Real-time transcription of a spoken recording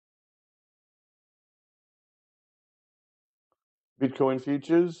Bitcoin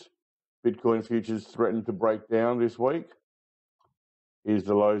futures. Bitcoin futures threatened to break down this week. Here's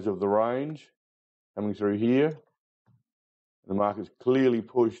the lows of the range coming through here. The market's clearly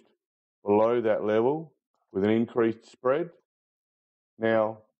pushed below that level with an increased spread.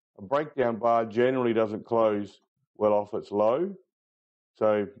 Now, a breakdown bar generally doesn't close well off its low,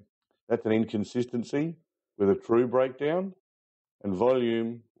 so that's an inconsistency with a true breakdown. And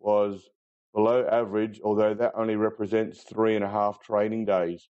volume was below average, although that only represents 3.5 trading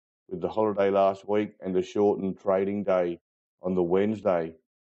days, with the holiday last week and the shortened trading day on the Wednesday.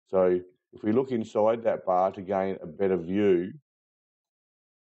 So if we look inside that bar to gain a better view,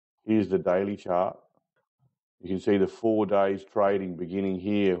 here's the daily chart. You can see the 4 days trading beginning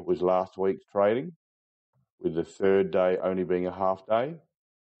here was last week's trading, with the third day only being a half day.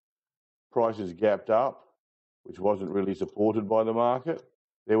 Prices gapped up, which wasn't really supported by the market.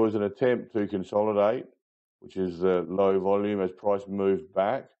 There was an attempt to consolidate, which is the low volume as price moved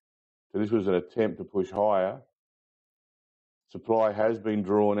back. So this was an attempt to push higher. Supply has been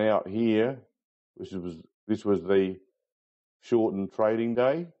drawn out here. This was the shortened trading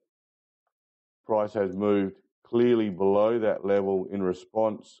day. Price has moved clearly below that level in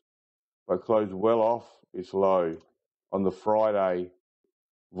response, but closed well off its low. On the Friday,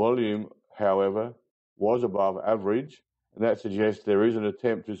 volume, however, was above average, and that suggests there is an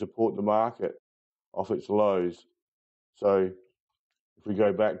attempt to support the market off its lows. So if we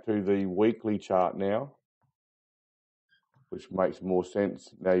go back to the weekly chart now, which makes more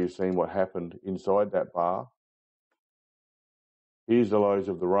sense now you've seen what happened inside that bar. Here's the lows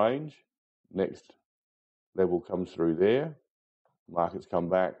of the range. Next level comes through there. Markets come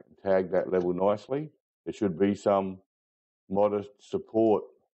back and tag that level nicely. There should be some modest support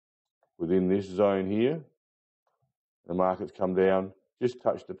within this zone here. The market's come down, just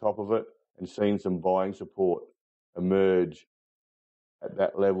touched the top of it, and seen some buying support emerge at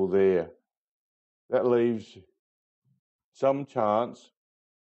that level there. That leaves some chance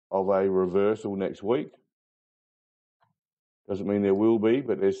of a reversal next week. Doesn't mean there will be,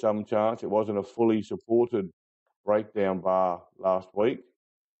 but there's some chance. It wasn't a fully supported breakdown bar last week.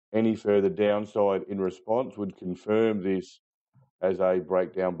 Any further downside in response would confirm this as a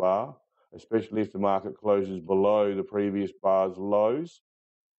breakdown bar, especially if the market closes below the previous bar's lows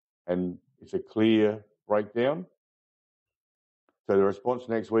and it's a clear breakdown. So the response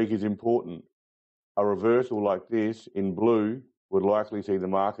next week is important. A reversal like this in blue would likely see the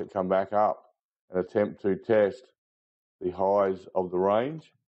market come back up and attempt to test the highs of the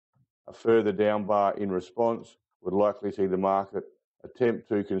range. A further down bar in response would likely see the market attempt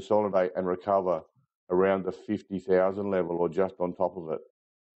to consolidate and recover around the 50,000 level or just on top of it.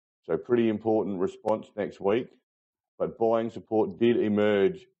 So pretty important response next week, but buying support did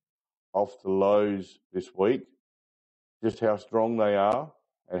emerge off the lows this week. Just how strong they are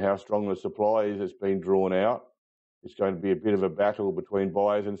and how strong the supply is that's been drawn out. It's going to be a bit of a battle between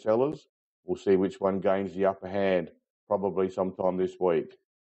buyers and sellers. We'll see which one gains the upper hand, probably sometime this week.